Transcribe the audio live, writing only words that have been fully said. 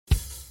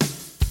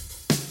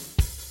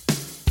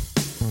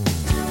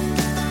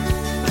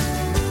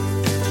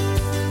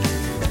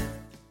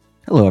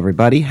Hello,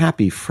 everybody.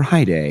 Happy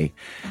Friday.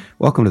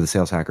 Welcome to the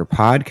Sales Hacker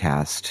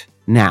Podcast.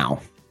 Now,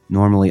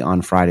 normally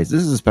on Fridays,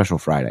 this is a special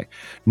Friday.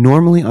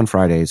 Normally on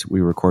Fridays, we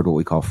record what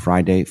we call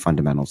Friday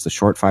Fundamentals, the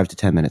short 5 to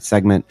 10 minute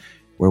segment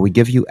where we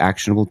give you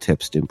actionable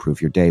tips to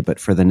improve your day. But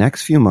for the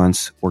next few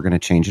months, we're going to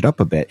change it up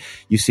a bit.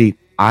 You see,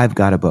 I've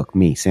got a book,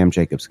 me, Sam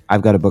Jacobs.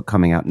 I've got a book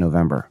coming out in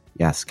November.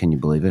 Yes, can you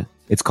believe it?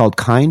 It's called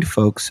Kind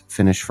Folks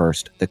Finish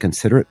First, The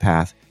Considerate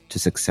Path to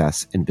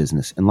Success in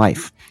Business and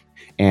Life.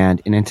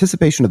 And in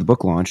anticipation of the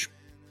book launch,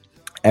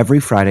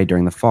 every Friday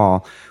during the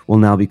fall will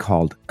now be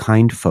called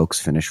Kind Folks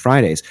Finish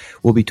Fridays.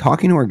 We'll be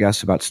talking to our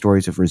guests about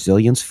stories of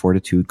resilience,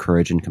 fortitude,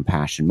 courage, and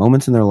compassion,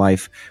 moments in their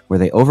life where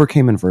they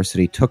overcame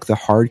adversity, took the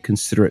hard,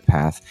 considerate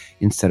path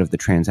instead of the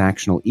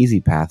transactional, easy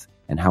path,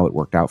 and how it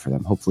worked out for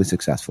them, hopefully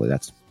successfully.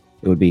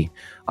 It would be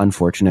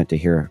unfortunate to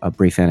hear a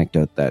brief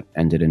anecdote that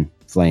ended in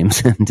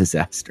flames and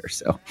disaster.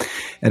 So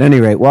at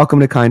any rate, welcome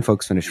to Kind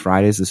Folks Finish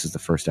Fridays. This is the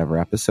first ever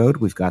episode.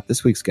 We've got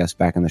this week's guest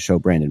back on the show,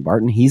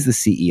 Barton. He's the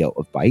CEO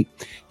of Byte.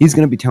 He's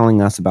going to be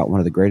telling us about one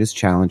of the greatest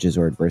challenges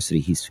or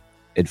adversities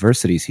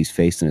he's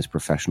faced in his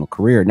professional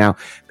career. Now,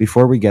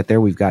 before we get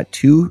there, we've got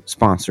two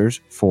sponsors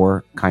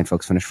for Kind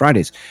Folks Finish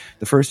Fridays.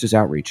 The first is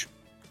Outreach.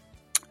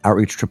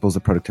 Outreach triples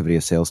the productivity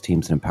of sales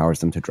teams and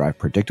empowers them to drive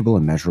predictable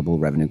and measurable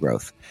revenue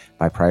growth.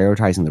 By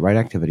prioritizing the right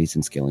activities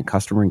and scaling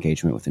customer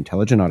engagement with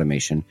intelligent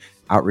automation,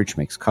 Outreach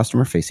makes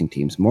customer-facing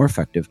teams more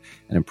effective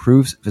and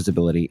improves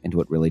visibility into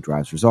what really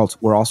drives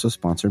results. We're also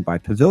sponsored by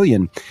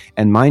Pavilion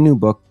and my new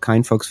book,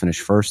 Kind Folks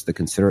Finish First, The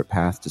Considerate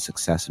Path to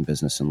Success in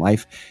Business and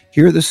Life.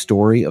 Hear the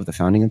story of the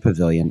founding of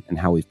Pavilion and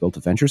how we've built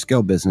a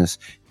venture-scale business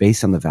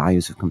based on the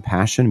values of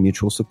compassion,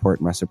 mutual support,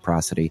 and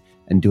reciprocity,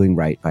 and doing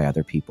right by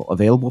other people.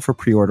 Available for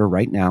pre-order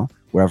right now,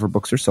 wherever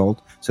books are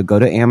sold. So go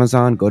to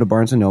Amazon, go to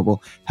Barnes &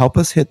 Noble, help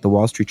us hit the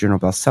Wall Street Journal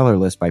bestseller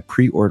list by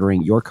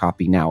pre-ordering your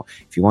copy now.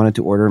 If you wanted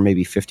to order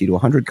maybe 50 to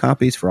 100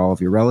 copies for all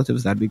of your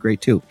relatives, that'd be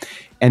great too.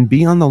 And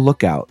be on the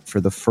lookout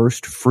for the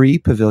first free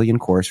Pavilion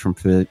course from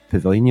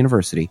Pavilion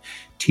University,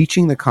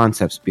 teaching the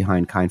concepts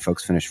behind Kind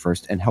Folks Finish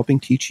First and helping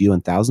teach you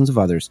and thousands of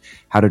others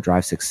how to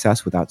drive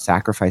success without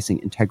sacrificing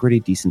integrity,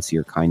 decency,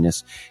 or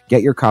kindness.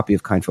 Get your copy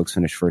of Kind Folks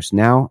Finish First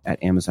now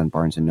at Amazon,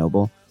 Barnes &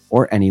 Noble,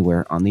 or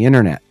anywhere on the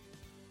internet.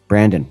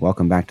 Brandon,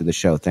 welcome back to the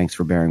show. Thanks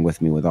for bearing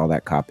with me with all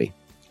that copy.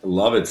 I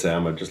love it,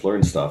 Sam. I've just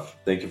learned stuff.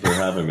 Thank you for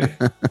having me.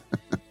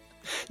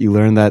 You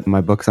learned that my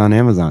book's on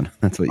Amazon.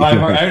 That's what you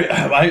learned.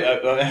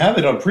 I have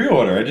it on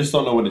pre-order. I just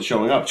don't know when it's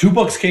showing up. 2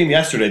 books came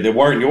yesterday. They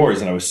weren't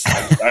yours, and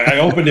I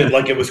opened it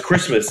like it was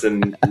Christmas,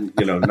 and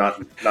not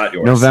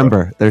yours.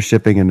 November. So. They're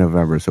shipping in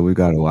November, so we've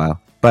got a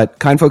while. But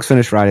Kind Folks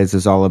Finish Fridays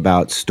is all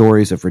about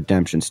stories of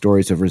redemption,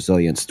 stories of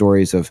resilience,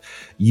 stories of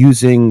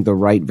using the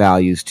right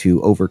values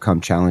to overcome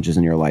challenges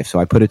in your life. So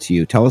I put it to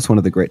you. Tell us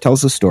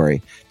a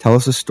story. Tell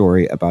us a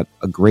story about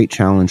a great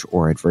challenge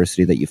or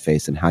adversity that you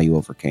faced and how you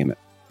overcame it.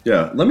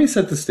 Yeah, let me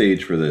set the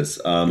stage for this.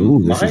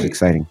 This is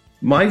exciting.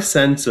 My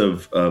sense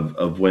of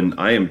when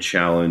I am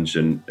challenged,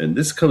 and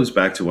this comes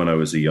back to when I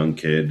was a young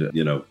kid,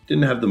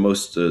 didn't have the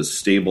most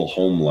stable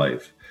home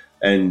life.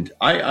 And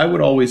I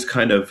would always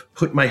kind of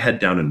put my head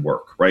down and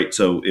work, right?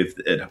 So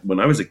when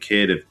I was a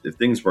kid, if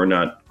things were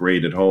not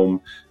great at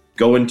home,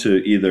 go into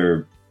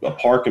either a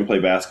park and play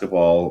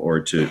basketball or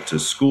to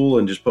school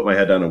and just put my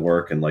head down and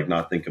work and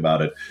not think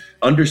about it.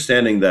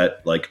 Understanding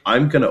that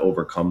I'm going to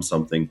overcome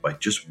something by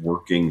just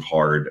working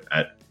hard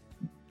at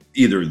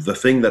either the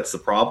thing that's the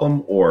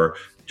problem or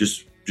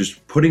just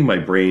putting my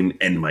brain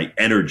and my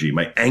energy,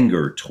 my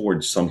anger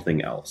towards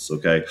something else,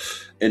 okay?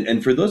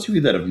 And for those of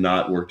you that have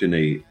not worked in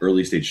a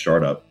early stage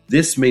startup,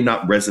 this may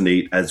not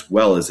resonate as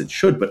well as it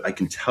should, but I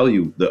can tell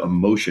you the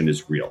emotion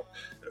is real.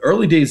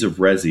 Early days of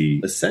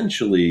Resi,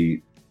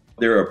 essentially,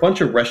 there are a bunch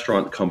of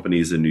restaurant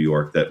companies in New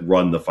York that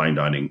run the fine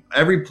dining.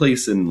 Every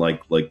place in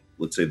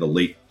let's say the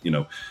late,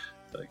 I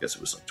guess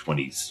it was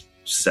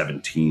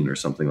 2017 or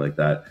something like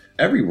that.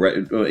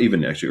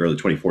 Even actually early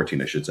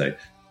 2014, I should say.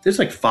 There's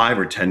 5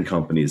 or 10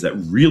 companies that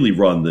really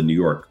run the New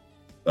York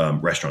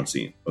restaurant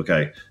scene,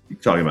 okay? You're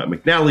talking about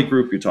McNally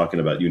Group, you're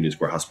talking about Union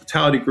Square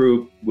Hospitality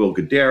Group, Will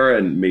Guidara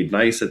and Made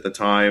Nice at the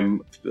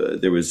time.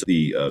 There was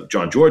the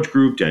John George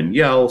Group,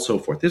 Danielle, so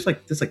forth. There's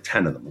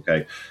 10 of them,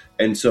 okay?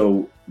 And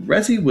so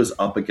Resi was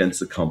up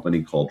against a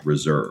company called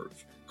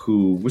Reserve,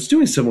 who was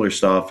doing similar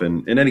stuff.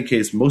 And in any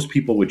case, most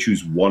people would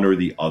choose one or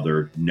the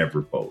other,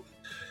 never both.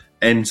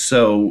 And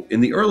so in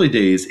the early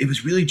days, it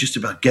was really just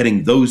about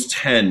getting those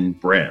 10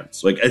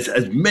 brands,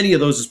 as many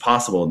of those as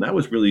possible. And that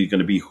was really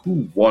going to be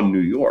who won New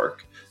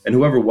York. And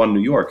whoever won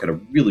New York had a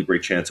really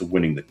great chance of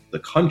winning the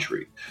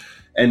country.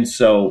 And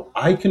so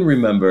I can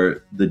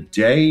remember the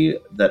day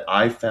that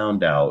I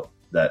found out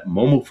that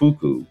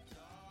Momofuku,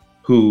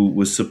 who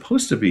was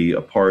supposed to be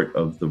a part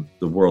of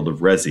the world of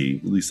Resi,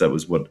 at least that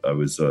was what I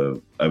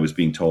was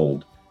being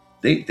told,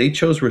 they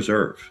chose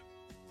Reserve.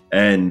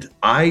 And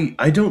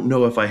I don't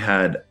know if I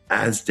had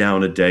as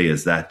down a day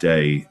as that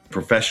day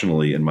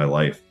professionally in my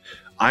life.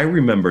 I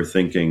remember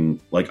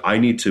thinking, I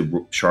need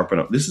to sharpen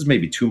up. This is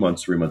maybe 2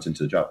 months, 3 months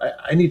into the job.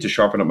 I need to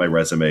sharpen up my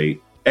resume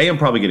A, I'm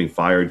probably getting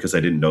fired because I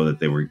didn't know that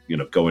they were,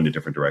 going a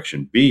different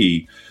direction.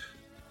 B,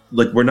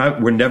 like we're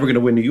never going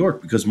to win New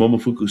York because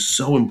Momofuku is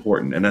so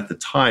important. And at the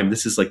time,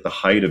 this is like the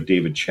height of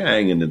David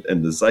Chang and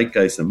the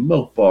zeitgeist and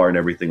Milk Bar and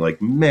everything.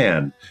 Like,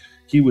 man,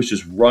 he was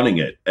just running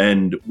it.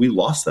 And we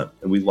lost them.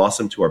 And we lost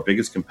them to our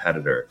biggest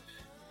competitor.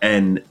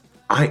 And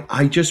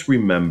I just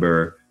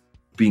remember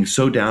being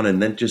so down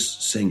and then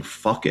just saying,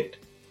 fuck it.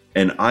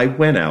 And I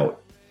went out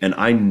and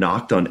I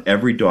knocked on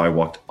every door. I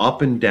walked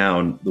up and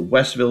down the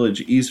West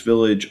Village, East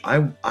Village.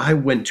 I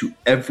went to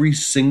every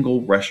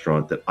single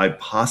restaurant that I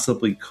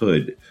possibly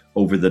could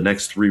over the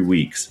next 3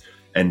 weeks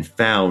and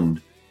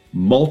found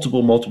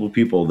multiple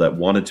people that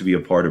wanted to be a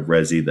part of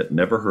Resi that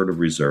never heard of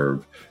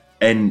Reserve.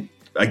 And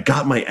I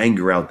got my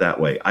anger out that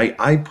way.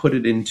 I put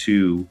it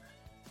into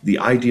the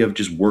idea of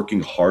just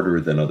working harder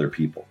than other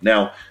people.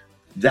 Now,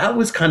 that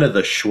was kind of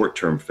the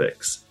short-term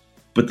fix.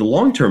 But the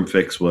long-term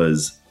fix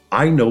was,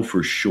 I know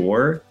for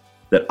sure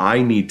that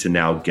I need to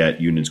now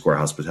get Union Square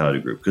Hospitality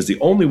Group, because the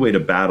only way to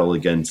battle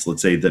against,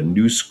 let's say, the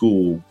new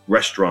school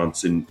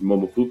restaurants in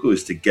Momofuku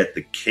is to get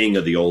the king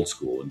of the old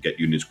school and get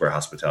Union Square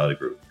Hospitality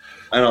Group.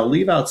 And I'll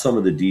leave out some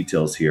of the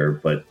details here,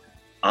 but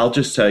I'll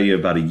just tell you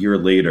about a year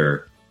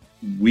later,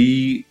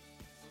 we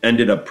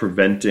ended up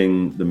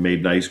preventing the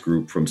Made Nice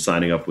Group from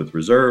signing up with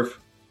Reserve.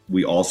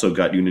 We also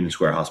got Union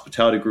Square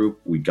Hospitality Group.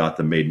 We got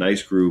the Made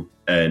Nice Group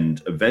and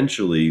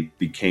eventually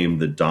became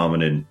the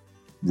dominant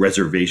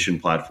reservation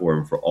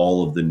platform for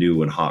all of the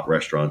new and hot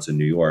restaurants in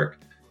New York.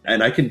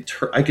 And I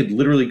could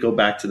literally go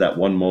back to that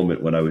one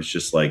moment when I was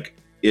just like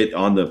it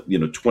on the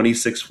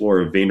 26th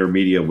floor of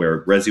VaynerMedia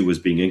where Resi was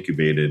being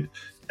incubated.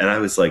 And I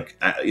was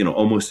like,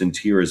 almost in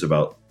tears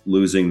about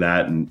losing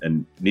that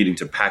and needing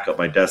to pack up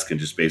my desk and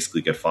just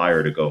basically get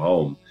fired to go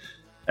home.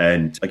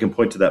 And I can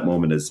point to that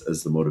moment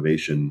as the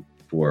motivation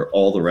for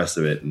all the rest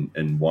of it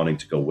and wanting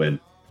to go win.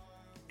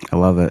 I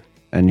love it.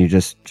 And you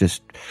just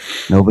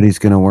nobody's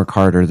going to work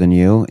harder than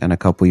you. And a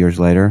couple years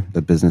later,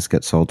 the business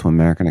gets sold to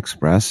American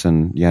Express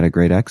and you had a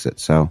great exit.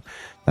 So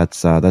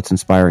that's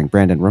inspiring.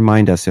 Brandon,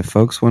 remind us, if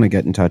folks want to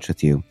get in touch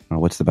with you,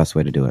 what's the best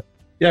way to do it?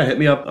 Yeah, hit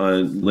me up.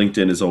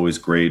 LinkedIn is always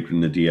great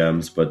in the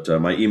DMs, but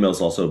my email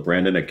is also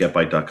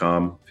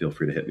brandon@getbyte.com. Feel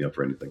free to hit me up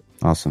for anything.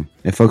 Awesome.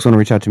 If folks want to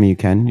reach out to me, you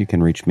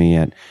can reach me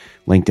at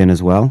LinkedIn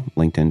as well,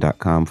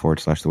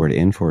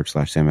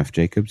 linkedin.com/Sam F.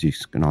 Jacobs. You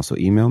can also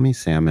email me,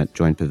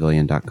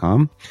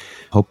 sam@joinpavilion.com.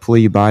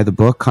 Hopefully you buy the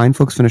book. Kind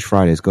Folks Finish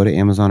Fridays. Go to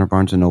Amazon or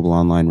Barnes & Noble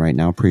online right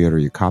now. Pre-order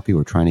your copy.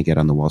 We're trying to get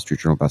on the Wall Street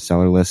Journal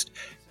bestseller list.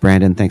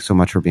 Brandon, thanks so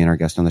much for being our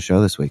guest on the show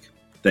this week.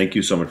 Thank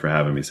you so much for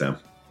having me, Sam.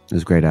 It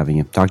was great having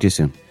you. Talk to you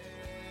soon.